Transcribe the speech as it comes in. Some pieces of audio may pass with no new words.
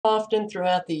Often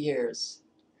throughout the years,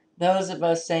 those of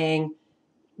us saying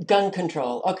gun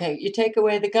control. Okay, you take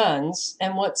away the guns,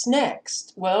 and what's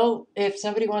next? Well, if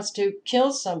somebody wants to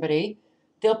kill somebody,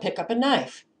 they'll pick up a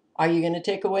knife. Are you going to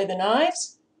take away the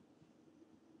knives?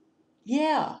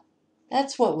 Yeah,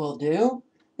 that's what we'll do.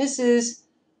 This is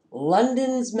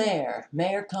London's mayor,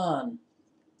 Mayor Khan,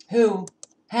 who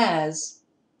has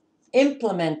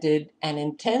implemented an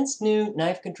intense new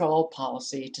knife control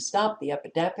policy to stop the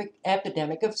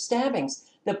epidemic of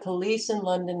stabbings. The police in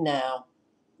London now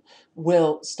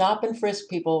will stop and frisk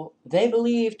people they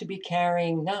believe to be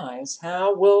carrying knives.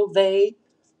 How will they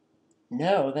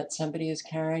know that somebody is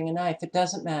carrying a knife? It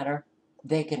doesn't matter.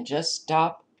 They can just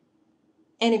stop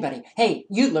anybody. Hey,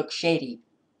 you look shady.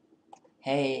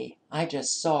 Hey, I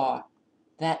just saw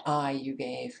that eye you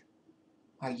gave.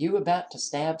 Are you about to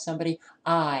stab somebody?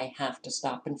 I have to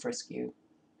stop and frisk you.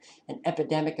 An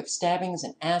epidemic of stabbings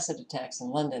and acid attacks in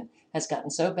London has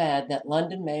gotten so bad that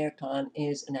London Mayor Khan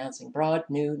is announcing broad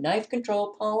new knife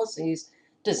control policies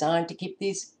designed to keep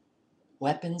these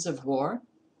weapons of war.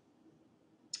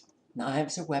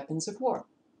 Knives are weapons of war.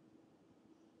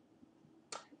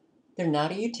 They're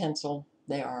not a utensil,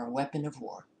 they are a weapon of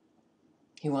war.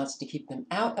 He wants to keep them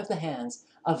out of the hands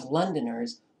of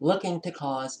Londoners looking to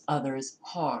cause others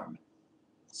harm.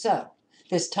 So,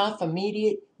 this tough,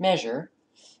 immediate measure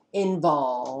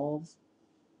involves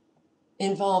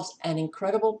an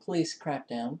incredible police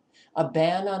crackdown, a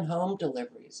ban on home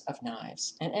deliveries of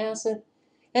knives and acid,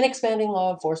 and expanding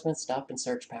law enforcement stop and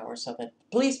search powers so that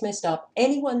police may stop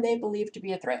anyone they believe to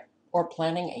be a threat or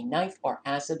planning a knife or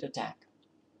acid attack.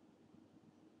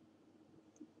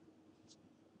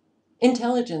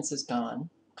 Intelligence is gone.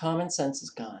 Common sense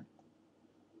is gone.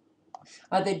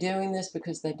 Are they doing this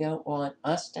because they don't want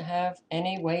us to have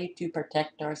any way to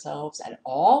protect ourselves at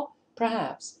all?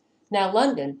 Perhaps. Now,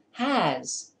 London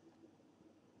has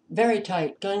very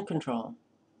tight gun control.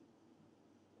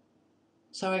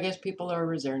 So I guess people are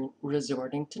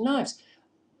resorting to knives.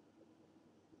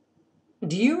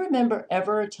 Do you remember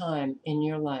ever a time in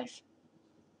your life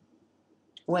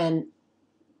when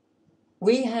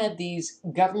we had these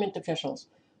government officials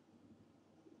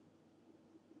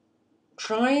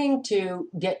trying to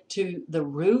get to the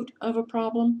root of a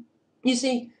problem? You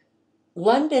see,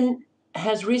 London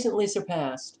has recently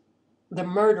surpassed the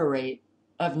murder rate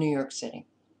of New York City.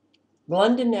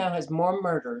 London now has more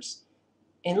murders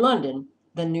in London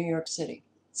than New York City.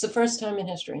 It's the first time in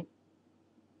history.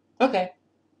 Okay,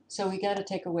 so we got to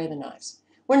take away the knives.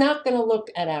 We're not going to look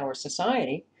at our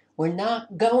society. We're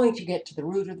not going to get to the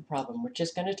root of the problem. We're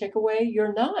just going to take away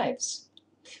your knives.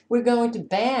 We're going to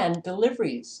ban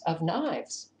deliveries of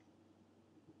knives.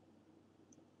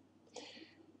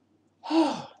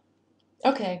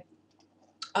 Okay,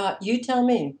 you tell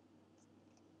me,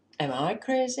 am I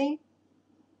crazy?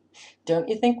 Don't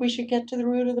you think we should get to the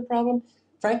root of the problem?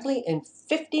 Frankly, in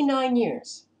 59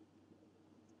 years,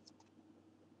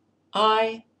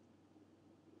 I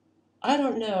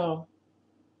don't know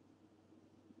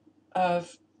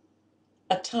of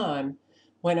a time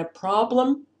when a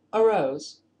problem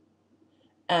arose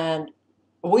and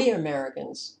we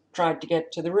Americans tried to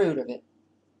get to the root of it.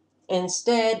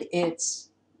 Instead, it's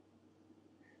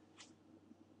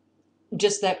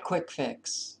just that quick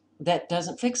fix that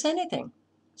doesn't fix anything.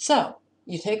 So,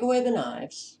 you take away the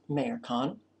knives, Mayor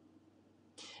Khan,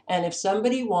 and if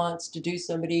somebody wants to do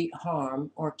somebody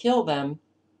harm or kill them,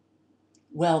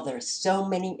 well, there's so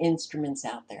many instruments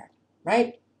out there,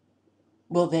 right?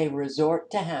 Will they resort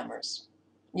to hammers?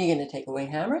 You going to take away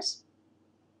hammers?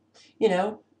 You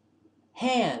know,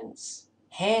 hands.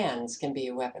 Hands can be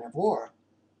a weapon of war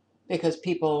because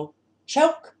people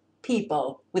choke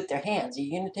people with their hands. Are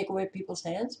you going to take away people's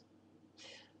hands?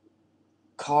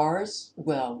 Cars,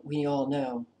 well, we all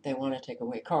know they want to take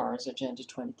away cars, Agenda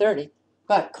 2030,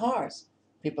 but cars,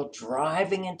 people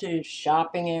driving into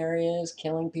shopping areas,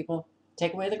 killing people,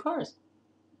 take away the cars.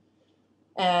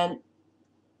 And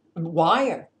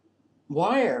wire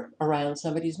around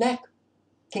somebody's neck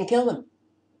can kill them.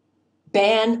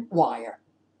 Ban wire.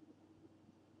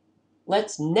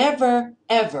 Let's never,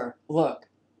 ever look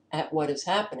at what is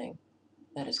happening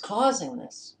that is causing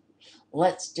this.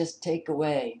 Let's just take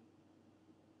away,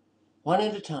 one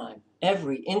at a time,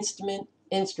 every instrument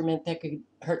that could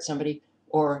hurt somebody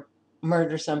or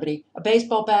murder somebody. A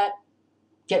baseball bat,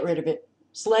 get rid of it.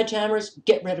 Sledgehammers,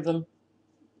 get rid of them.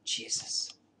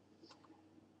 Jesus.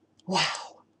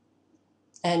 Wow.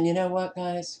 And you know what,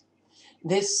 guys?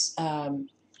 This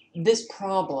this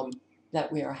problem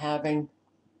that we are having,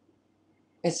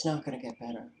 it's not going to get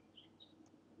better.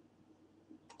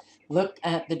 Look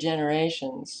at the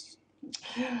generations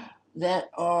that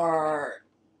are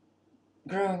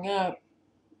growing up,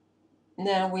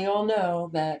 now we all know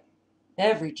that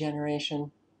every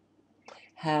generation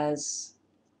has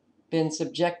been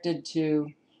subjected to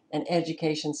an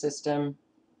education system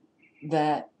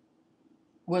that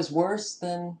was worse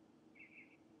than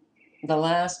the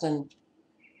last, and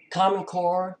Common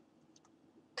Core.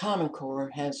 Common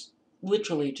Core has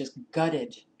literally just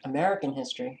gutted American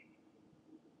history.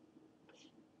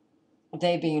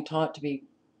 They being taught to be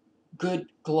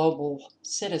good global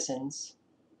citizens.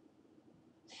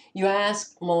 You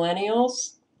ask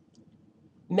millennials,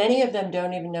 many of them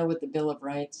don't even know what the Bill of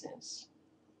Rights is.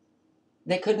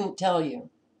 They couldn't tell you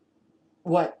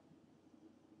what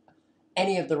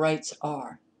any of the rights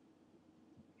are.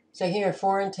 So here,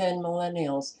 4 in 10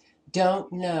 millennials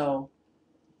don't know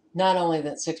not only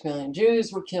that 6 million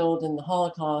Jews were killed in the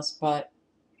Holocaust, but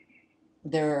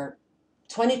they're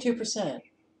 22%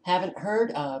 haven't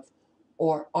heard of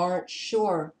or aren't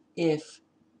sure if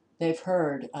they've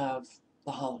heard of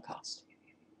the Holocaust.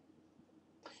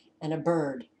 And a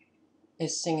bird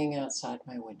is singing outside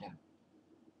my window.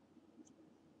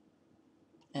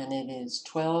 And it is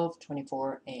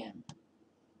 12:24 a.m.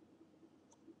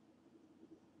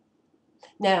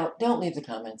 Now, don't leave the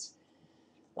comments.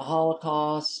 The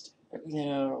Holocaust,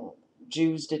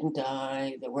 Jews didn't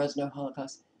die, there was no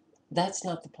Holocaust. That's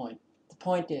not the point. The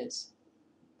point is,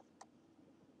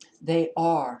 they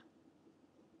are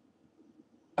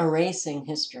erasing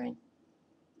history.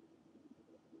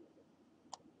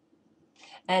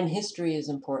 And history is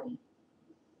important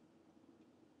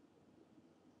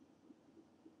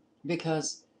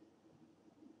because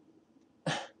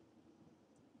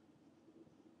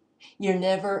you're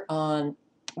never on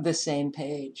the same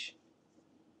page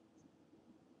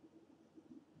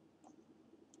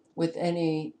with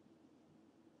any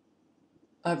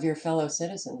of your fellow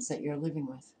citizens that you're living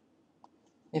with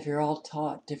if you're all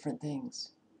taught different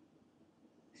things.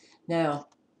 Now,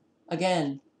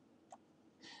 again,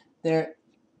 there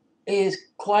is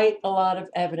quite a lot of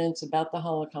evidence about the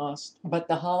Holocaust, but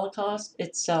the Holocaust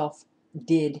itself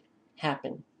did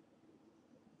happen.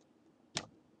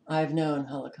 I've known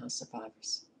Holocaust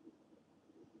survivors.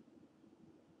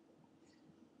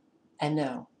 And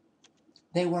no,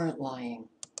 they weren't lying.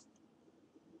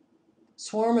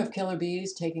 Swarm of killer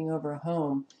bees taking over a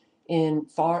home in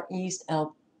Far East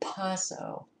El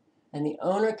Paso, and the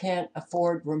owner can't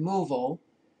afford removal,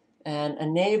 and a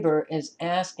neighbor is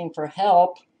asking for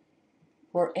help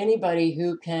for anybody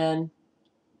who can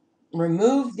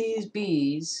remove these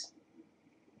bees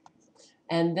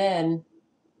and then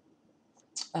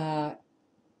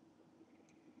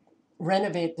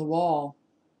renovate the wall.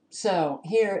 So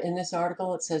here in this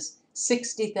article it says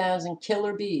 60,000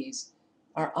 killer bees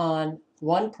are on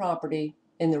one property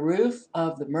in the roof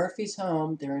of the Murphy's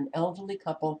home. They're an elderly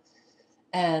couple,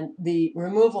 and the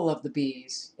removal of the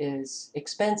bees is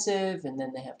expensive, and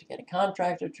then they have to get a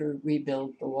contractor to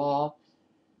rebuild the wall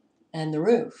and the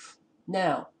roof.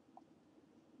 Now,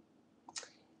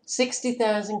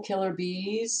 60,000 killer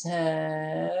bees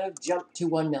have jumped to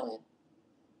 1 million.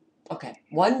 Okay,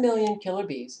 1 million killer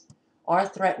bees are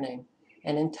threatening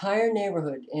an entire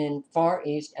neighborhood in Far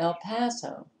East El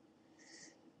Paso.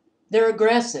 They're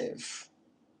aggressive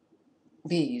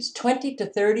bees, 20 to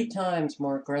 30 times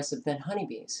more aggressive than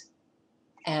honeybees.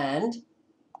 And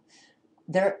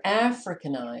they're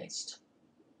Africanized.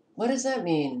 What does that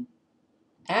mean?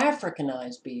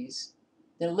 Africanized bees.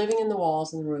 They're living in the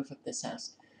walls and the roof of this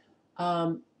house.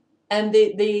 And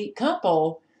the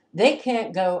couple, they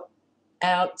can't go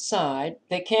outside.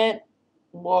 They can't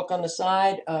walk on the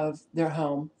side of their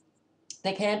home.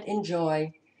 They can't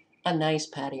enjoy a nice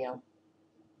patio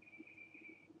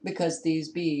because these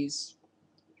bees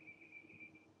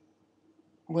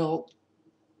will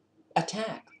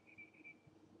attack.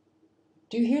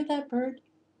 Do you hear that bird?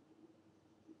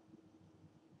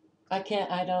 I can't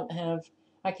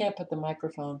put the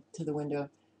microphone to the window.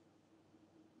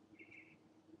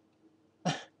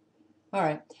 All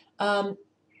right.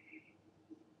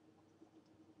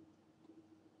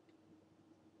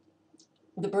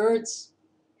 The birds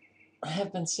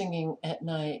have been singing at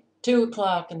night, 2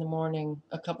 o'clock in the morning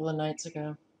a couple of nights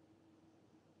ago.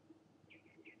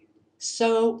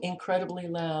 So incredibly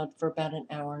loud for about an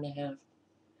hour and a half.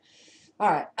 All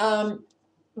right.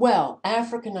 Well,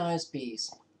 Africanized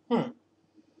bees.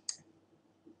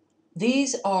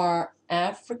 These are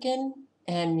African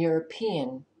and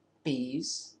European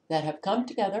bees that have come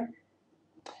together,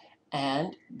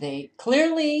 and they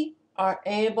clearly are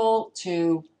able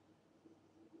to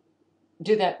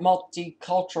do that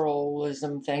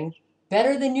multiculturalism thing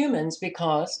better than humans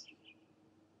because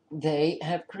they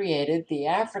have created the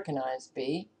Africanized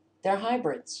bee. They're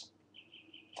hybrids.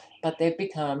 but they've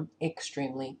become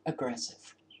extremely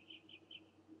aggressive.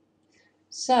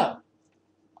 So,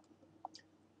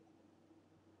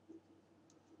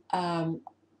 how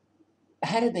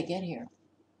did they get here?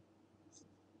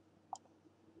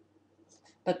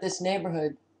 But this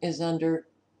neighborhood is under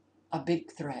a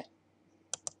big threat.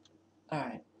 All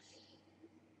right.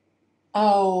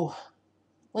 Oh,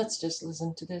 let's just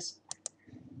listen to this.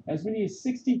 As many as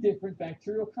 60 different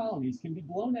bacterial colonies can be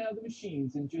blown out of the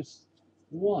machines in just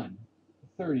one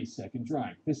 30-second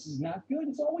drying. This is not good.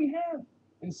 It's all we have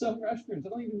in some restrooms. I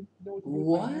don't even know what to do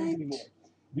with my hands What? anymore.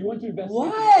 If you want to investigate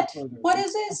this What? further, What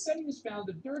is a this? study has found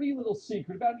a dirty little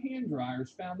secret about hand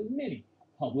dryers found in many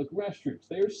public restrooms.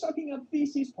 They are sucking up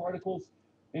feces particles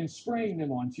and spraying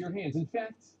them onto your hands. In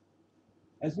fact,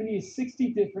 as many as 60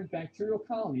 different bacterial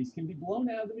colonies can be blown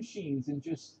out of the machines in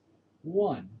just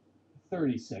one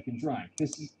 30-second drying.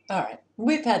 This is All right.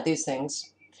 We've had these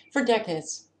things for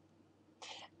decades.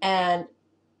 And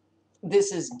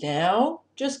this is now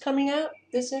just coming out,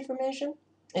 this information.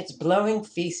 It's blowing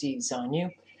feces on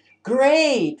you.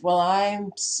 Great. Well,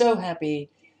 I'm so happy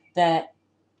that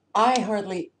I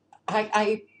hardly,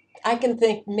 I can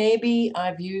think maybe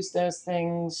I've used those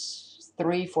things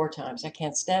 3, 4 times. I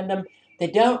can't stand them. They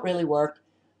don't really work,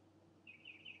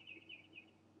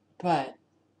 but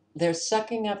they're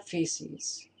sucking up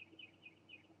feces.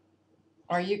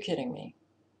 Are you kidding me?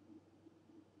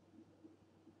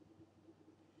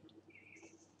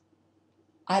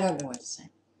 I don't know what to say.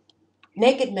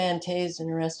 Naked man tased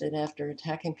and arrested after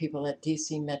attacking people at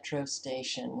DC Metro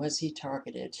Station. Was he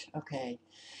targeted? Okay.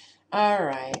 All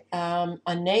right.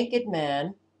 A naked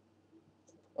man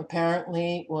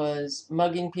apparently was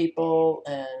mugging people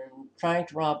and trying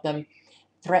to rob them,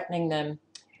 threatening them.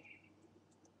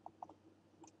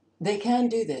 They can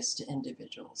do this to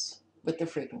individuals with the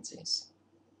frequencies.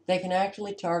 They can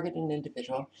actually target an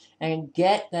individual and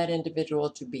get that individual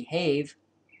to behave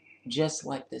just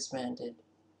like this man did.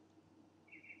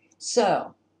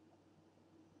 So,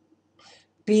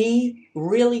 be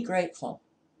really grateful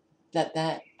that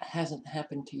that hasn't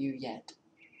happened to you yet.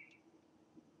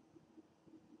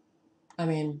 I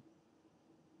mean,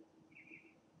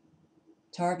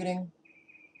 targeting,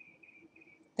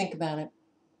 think about it.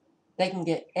 They can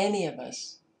get any of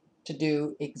us to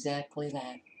do exactly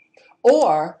that.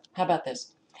 Or, how about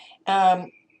this? A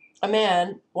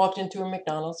man walked into a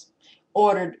McDonald's,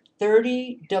 ordered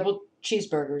 30 double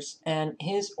cheeseburgers, and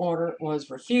his order was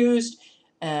refused.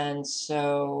 And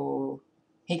so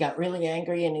he got really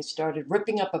angry and he started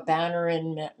ripping up a banner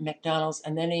in McDonald's,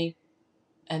 and then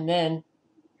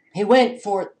he went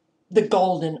for the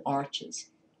golden arches.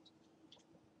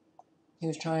 He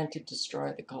was trying to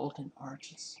destroy the golden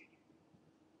arches.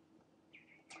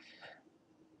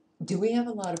 Do we have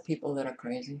a lot of people that are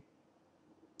crazy?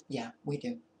 Yeah, we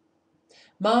do.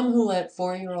 Mom who let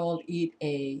 4-year-old eat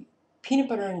a peanut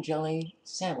butter and jelly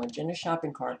sandwich in a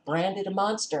shopping cart branded a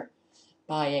monster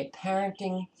by a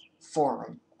parenting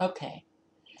forum. Okay.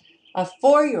 A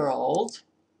 4-year-old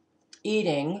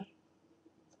eating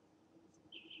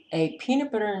a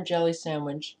peanut butter and jelly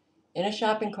sandwich in a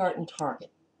shopping cart in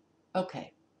Target.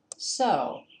 Okay.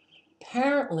 So,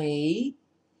 apparently,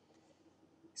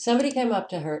 somebody came up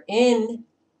to her in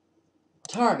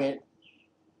Target,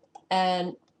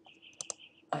 and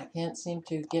I can't seem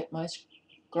to get my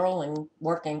scrolling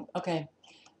working. Okay.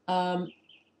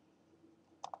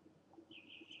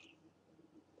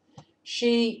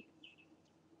 She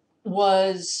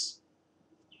was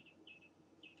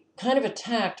kind of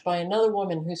attacked by another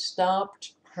woman who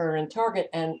stopped her in Target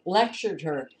and lectured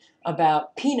her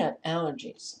about peanut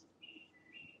allergies.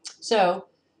 So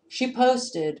she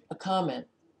posted a comment.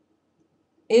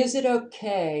 Is it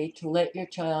okay to let your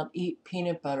child eat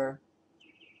peanut butter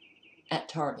at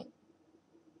Target?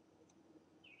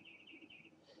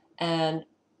 And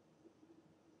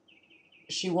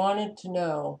she wanted to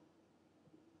know,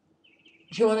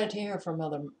 she wanted to hear from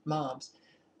other moms.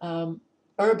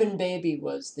 Urban Baby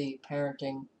was the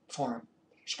parenting forum.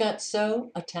 She got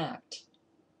so attacked.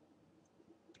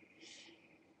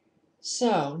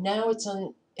 So now it's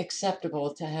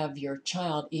unacceptable to have your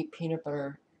child eat peanut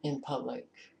butter in public.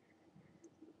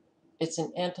 It's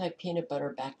an anti-peanut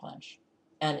butter backlash,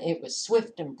 and it was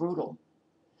swift and brutal.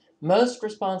 Most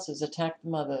responses attacked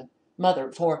the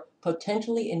mother for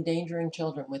potentially endangering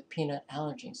children with peanut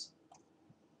allergies.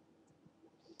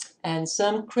 And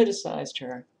some criticized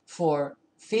her for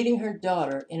feeding her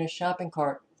daughter in a shopping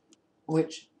cart,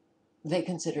 which they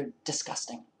considered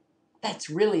disgusting. That's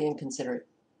really inconsiderate.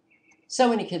 So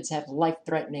many kids have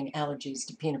life-threatening allergies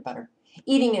to peanut butter.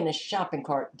 Eating in a shopping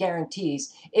cart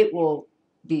guarantees it will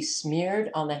be smeared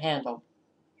on the handle.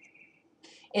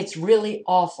 It's really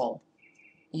awful.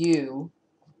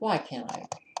 Why can't I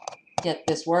get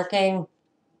this working?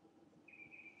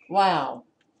 Wow.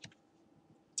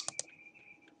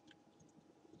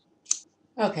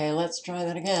 Okay, let's try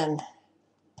that again.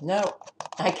 No,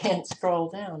 I can't scroll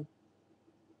down.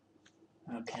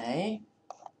 Okay.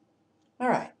 All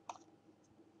right.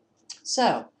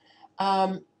 So,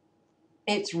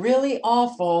 it's really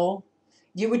awful.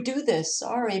 You would do this,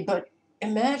 sorry, but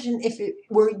imagine if it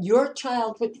were your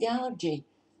child with the allergy.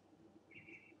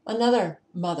 Another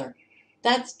mother.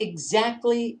 That's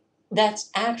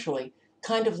actually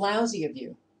kind of lousy of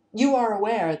you. You are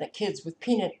aware that kids with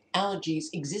peanut allergies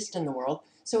exist in the world,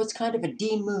 so it's kind of a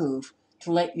D move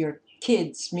to let your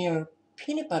kid smear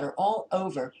peanut butter all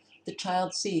over the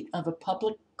child seat of a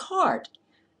public cart.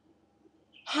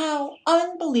 How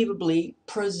unbelievably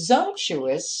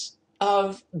presumptuous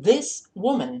of this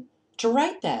woman to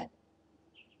write that.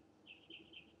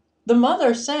 The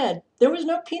mother said there was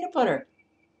no peanut butter.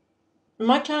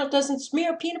 My child doesn't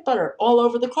smear peanut butter all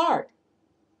over the cart.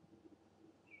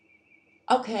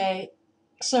 Okay,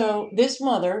 so this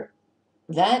mother,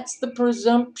 that's the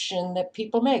presumption that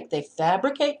people make. They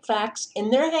fabricate facts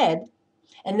in their head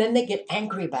and then they get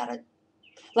angry about it.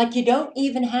 Like you don't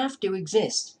even have to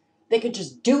exist. They could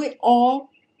just do it all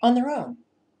on their own.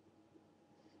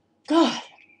 God,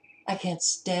 I can't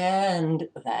stand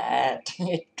that.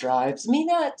 It drives me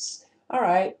nuts. All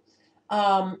right.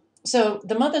 So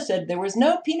the mother said there was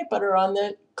no peanut butter on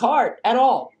the cart at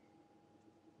all.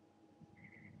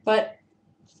 But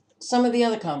some of the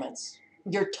other comments.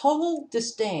 Your total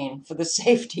disdain for the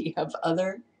safety of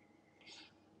other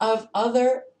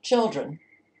children,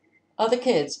 other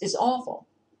kids, is awful.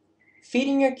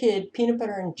 Feeding your kid peanut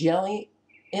butter and jelly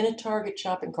in a Target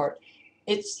shopping cart,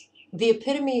 it's the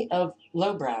epitome of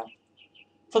lowbrow.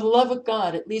 For the love of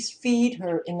God, at least feed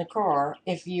her in the car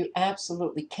if you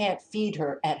absolutely can't feed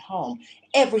her at home.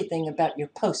 Everything about your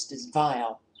post is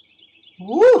vile.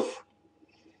 Woof!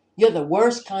 You're the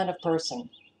worst kind of person.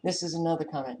 This is another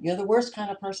comment. You're the worst kind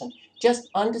of person. Just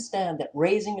understand that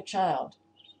raising a child.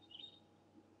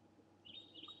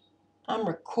 I'm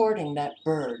recording that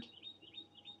bird.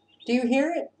 Do you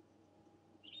hear it?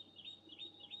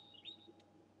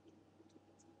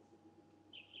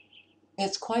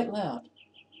 It's quite loud.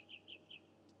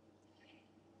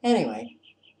 Anyway,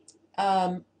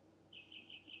 you're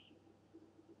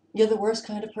the worst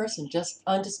kind of person. Just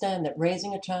understand that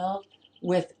raising a child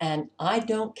with an I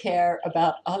don't care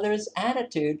about others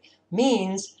attitude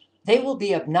means they will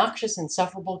be obnoxious,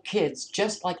 insufferable kids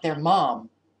just like their mom.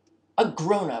 A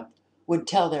grown-up would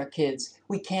tell their kids,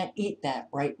 we can't eat that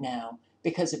right now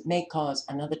because it may cause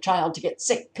another child to get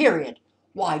sick, period.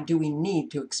 Why do we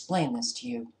need to explain this to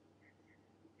you?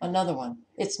 Another one,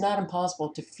 it's not impossible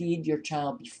to feed your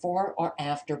child before or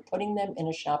after putting them in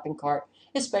a shopping cart,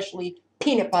 especially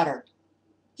peanut butter.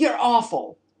 You're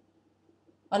awful.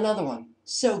 Another one,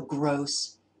 so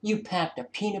gross. You packed a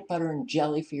peanut butter and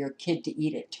jelly for your kid to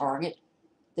eat at Target.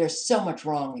 There's so much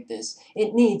wrong with this.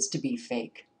 It needs to be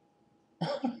fake.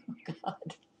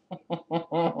 God.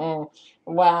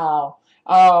 Wow.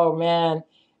 Oh, man.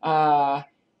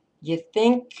 You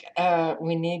think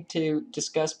we need to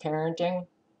discuss parenting?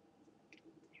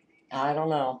 I don't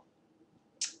know.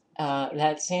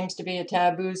 That seems to be a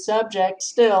taboo subject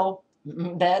still.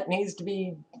 That needs to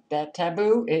be, that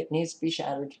taboo, it needs to be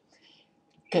shattered.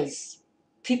 Because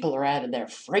people are out of their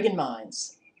friggin'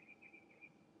 minds.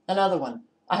 Another one.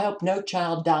 I hope no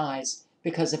child dies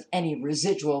because of any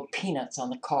residual peanuts on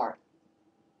the cart.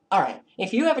 All right,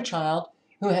 if you have a child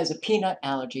who has a peanut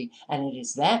allergy and it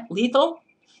is that lethal,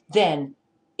 then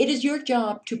it is your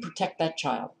job to protect that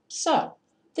child. So,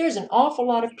 there's an awful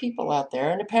lot of people out there,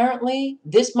 and apparently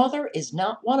this mother is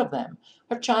not one of them.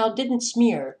 Her child didn't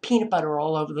smear peanut butter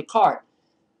all over the cart.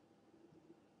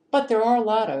 But there are a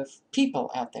lot of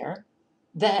people out there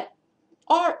that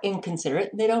are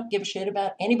inconsiderate and they don't give a shit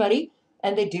about anybody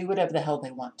and they do whatever the hell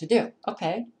they want to do.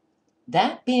 Okay,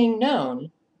 that being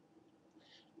known,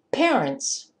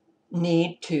 parents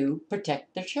need to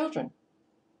protect their children.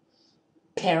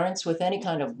 Parents with any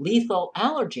kind of lethal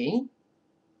allergy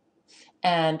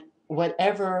and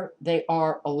whatever they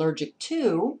are allergic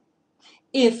to,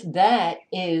 if that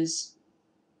is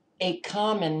a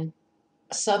common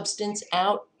substance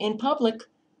out in public,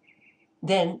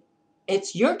 then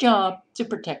it's your job to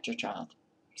protect your child.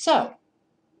 So,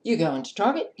 you go into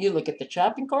Target, you look at the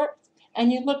shopping cart,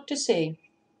 and you look to see,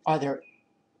 are there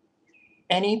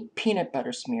any peanut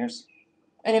butter smears?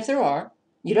 And if there are,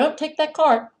 you don't take that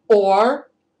cart, or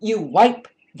you wipe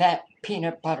that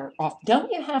peanut butter off.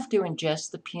 Don't you have to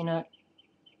ingest the peanut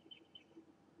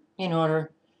in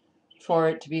order for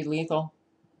it to be lethal?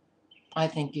 I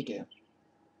think you do.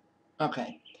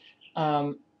 Okay.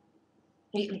 Um,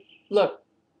 Look,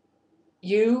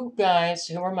 you guys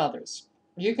who are mothers,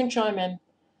 you can chime in.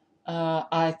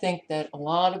 I think that a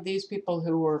lot of these people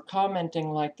who were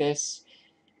commenting like this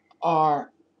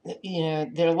are,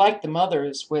 they're like the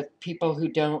mothers with people who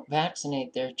don't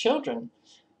vaccinate their children.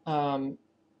 Um,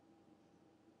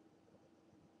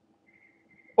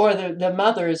 or the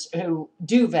mothers who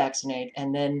do vaccinate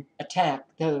and then attack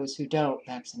those who don't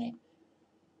vaccinate.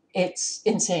 It's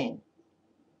insane.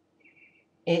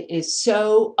 It is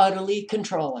so utterly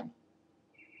controlling.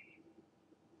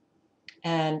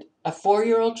 And a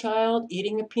 4-year-old child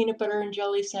eating a peanut butter and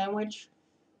jelly sandwich,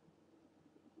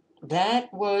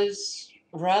 that was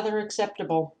rather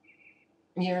acceptable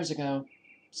years ago.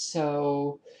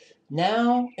 So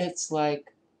now it's like,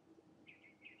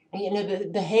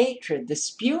 the hatred, the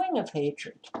spewing of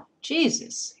hatred.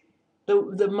 Jesus.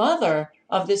 The mother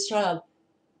of this child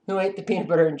who ate the peanut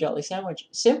butter and jelly sandwich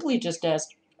simply just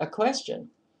asked a question,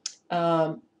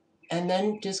 um, and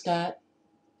then just got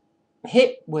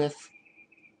hit with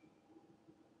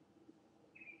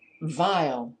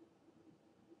vile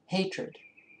hatred.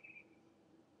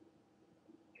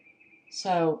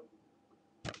 So,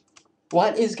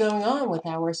 what is going on with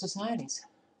our societies?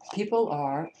 People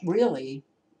are really,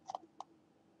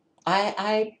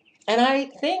 I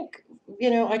think,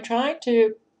 I try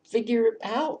to figure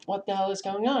out what the hell is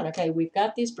going on. Okay, we've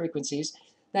got these frequencies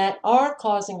that are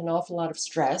causing an awful lot of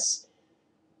stress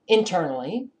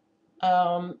internally,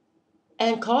 um,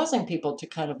 and causing people to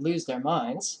kind of lose their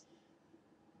minds.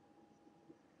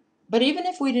 But even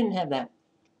if we didn't have that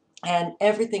and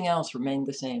everything else remained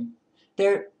the same,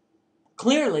 there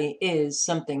clearly is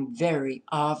something very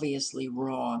obviously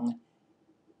wrong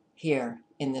here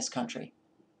in this country.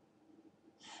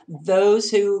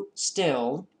 Those who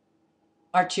still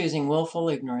are choosing willful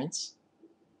ignorance,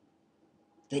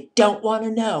 they don't want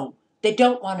to know. They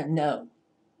don't want to know.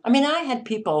 I mean, I had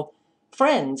people,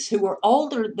 friends who were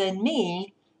older than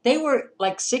me, they were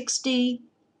like 60,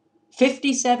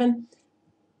 57,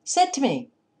 said to me,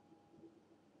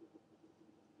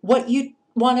 "What you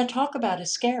want to talk about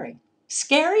is scary."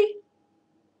 Scary?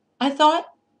 I thought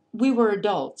we were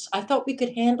adults. I thought we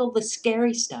could handle the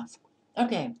scary stuff.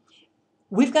 Okay,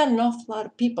 we've got an awful lot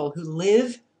of people who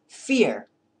live fear.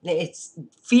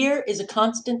 Fear is a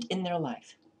constant in their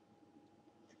life.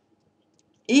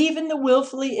 Even the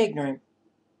willfully ignorant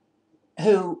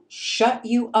who shut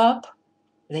you up,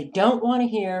 they don't want to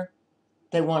hear,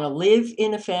 they want to live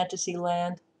in a fantasy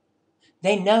land.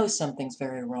 They know something's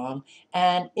very wrong,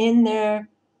 and in their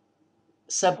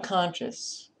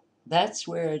subconscious, that's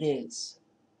where it is.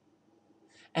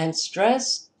 And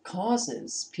stress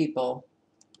causes people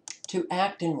to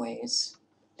act in ways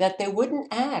that they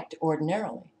wouldn't act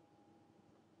ordinarily.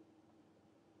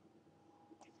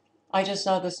 I just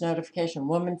saw this notification: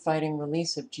 woman fighting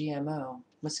release of GMO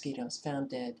mosquitoes found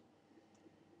dead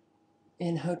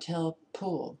in hotel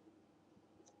pool.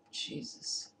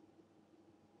 Jesus.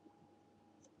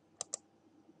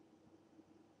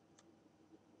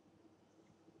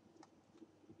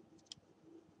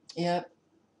 Yep.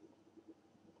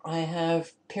 I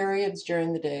have periods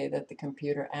during the day that the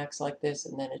computer acts like this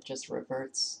and then it just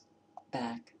reverts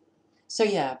back. So,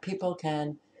 yeah, people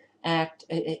can act.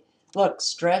 Look,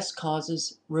 stress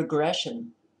causes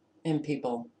regression in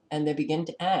people, and they begin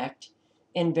to act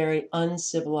in very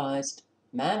uncivilized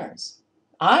manners.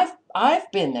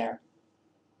 I've been there.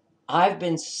 I've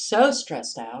been so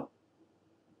stressed out,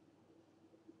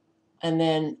 and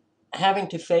then having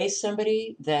to face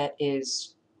somebody that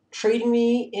is treating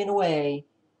me in a way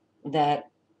that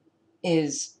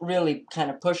is really kind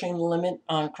of pushing the limit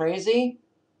on crazy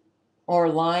or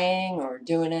lying or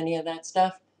doing any of that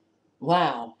stuff.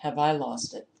 Wow, have I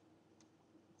lost it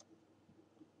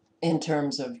in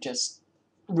terms of just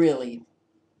really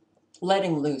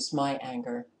letting loose my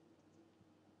anger.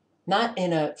 Not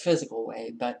in a physical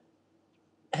way, but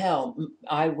hell,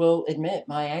 I will admit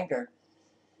my anger.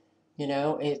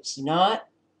 It's not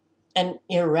an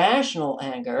irrational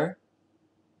anger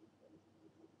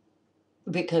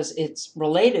because it's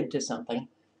related to something.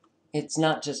 It's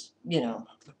not just,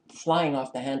 flying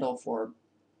off the handle for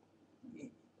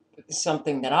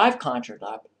something that I've conjured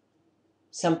up.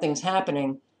 Something's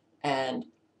happening and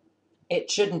it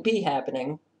shouldn't be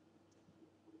happening.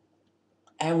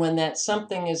 And when that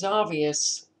something is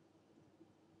obvious,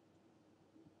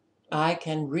 I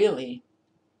can really,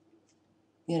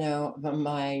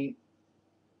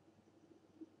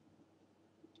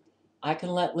 I can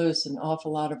let loose an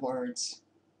awful lot of words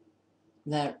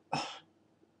that,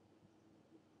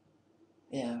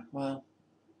 yeah, well,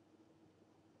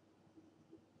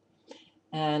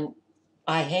 and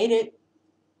I hate it.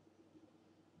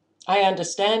 I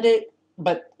understand it,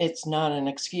 but it's not an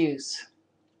excuse.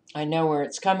 I know where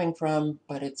it's coming from,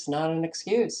 but it's not an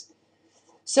excuse.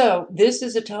 So this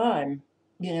is a time,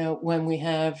 when we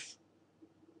have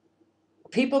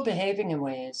people behaving in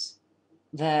ways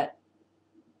that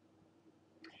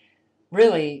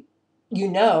really,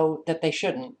 that they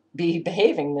shouldn't be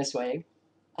behaving this way.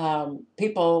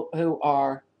 People who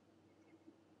are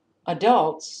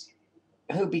adults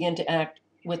who begin to act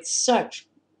with such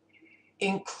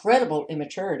incredible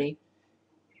immaturity.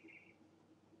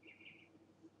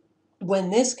 When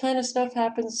this kind of stuff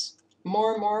happens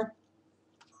more and more,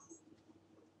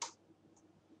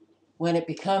 when it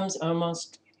becomes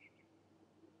almost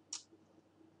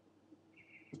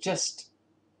just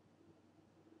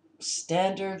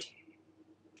standard,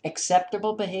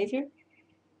 acceptable behavior,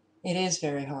 it is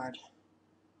very hard.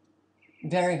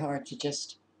 Very hard to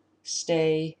just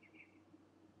stay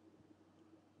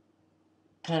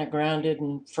kind of grounded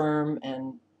and firm.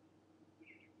 And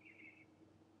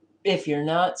if you're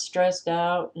not stressed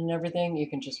out and everything, you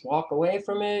can just walk away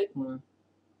from it. And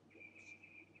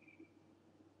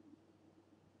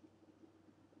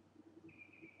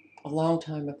a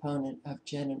longtime opponent of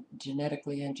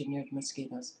genetically engineered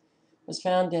mosquitoes was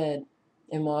found dead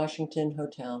in Washington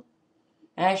hotel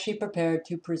as she prepared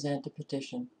to present a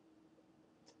petition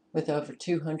with over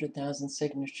 200,000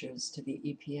 signatures to the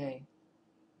EPA.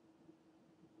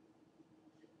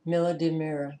 Mila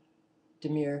Demir,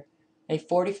 a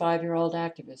 45-year-old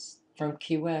activist from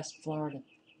Key West, Florida.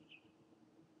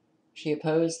 She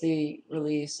opposed the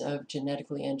release of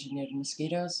genetically engineered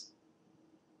mosquitoes,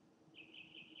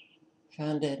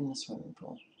 found dead in a swimming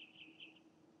pool.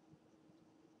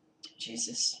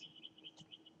 Jesus.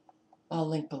 I'll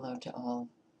link below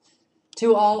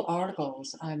to all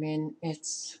articles. I mean,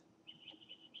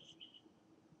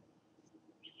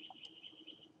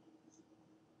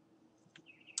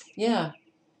 yeah,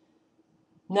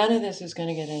 none of this is going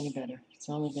to get any better. It's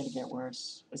only going to get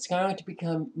worse. It's going to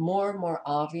become more and more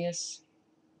obvious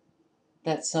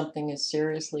that something is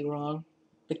seriously wrong.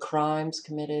 The crimes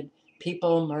committed,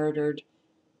 people murdered,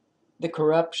 the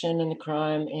corruption and the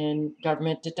crime in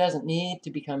government. It doesn't need to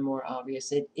become more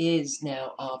obvious. It is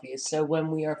now obvious. So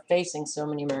when we are facing so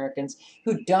many Americans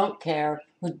who don't care,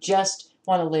 who just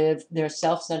want to live their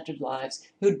self-centered lives,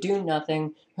 who do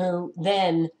nothing, who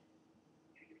then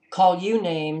call you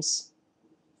names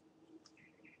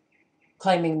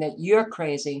claiming that you're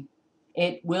crazy,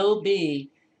 it will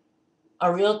be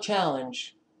a real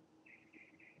challenge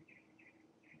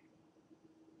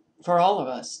for all of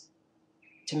us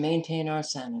to maintain our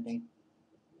sanity.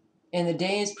 In the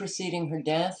days preceding her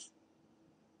death,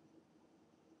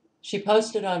 she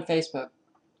posted on Facebook,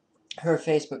 her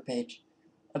Facebook page,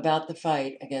 about the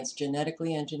fight against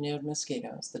genetically engineered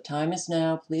mosquitoes. The time is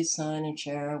now. Please sign and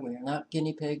share. We are not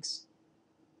guinea pigs.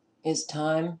 It's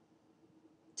time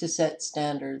to set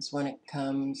standards when it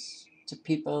comes to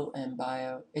people and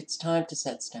bio. It's time to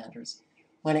set standards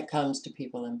when it comes to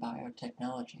people and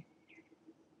biotechnology.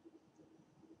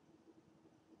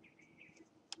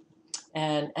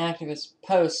 An activist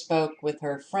post spoke with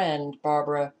her friend,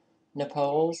 Barbara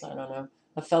Napoles,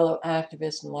 a fellow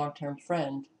activist and long-term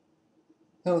friend,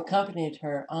 who accompanied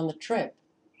her on the trip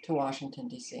to Washington,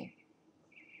 D.C.,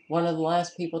 one of the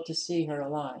last people to see her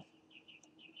alive.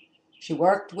 She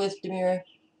worked with Demir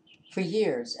for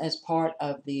years as part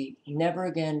of the Never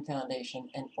Again Foundation,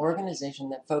 an organization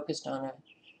that focused on a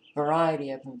variety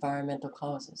of environmental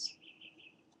causes.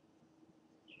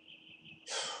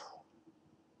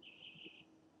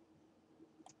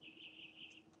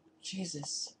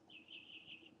 Jesus.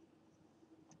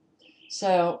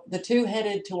 So the two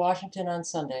headed to Washington on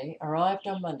Sunday, arrived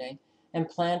on Monday, and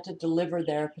planned to deliver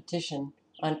their petition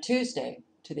on Tuesday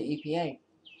to the EPA.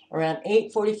 Around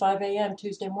 8:45 a.m.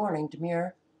 Tuesday morning,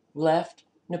 Demir left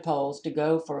Naples to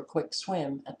go for a quick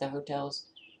swim at the hotel's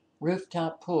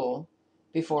rooftop pool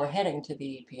before heading to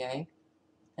the EPA,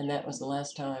 and that was the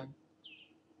last time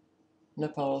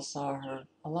Naples saw her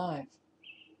alive.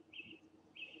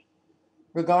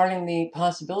 Regarding the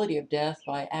possibility of death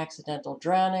by accidental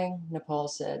drowning,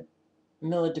 Naples said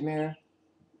Mila Demir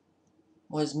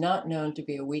was not known to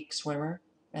be a weak swimmer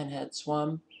and had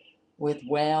swum with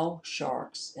whale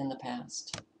sharks in the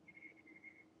past.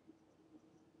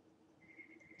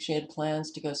 She had plans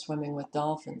to go swimming with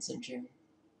dolphins in June.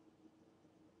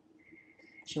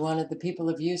 She wanted the people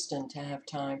of Houston to have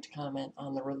time to comment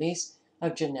on the release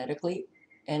of genetically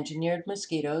engineered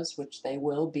mosquitoes, which they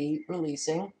will be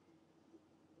releasing.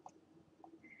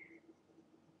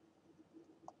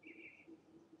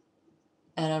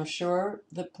 And I'm sure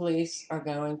the police are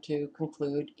going to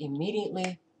conclude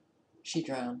immediately She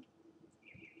drowned.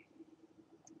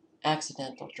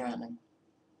 Accidental drowning.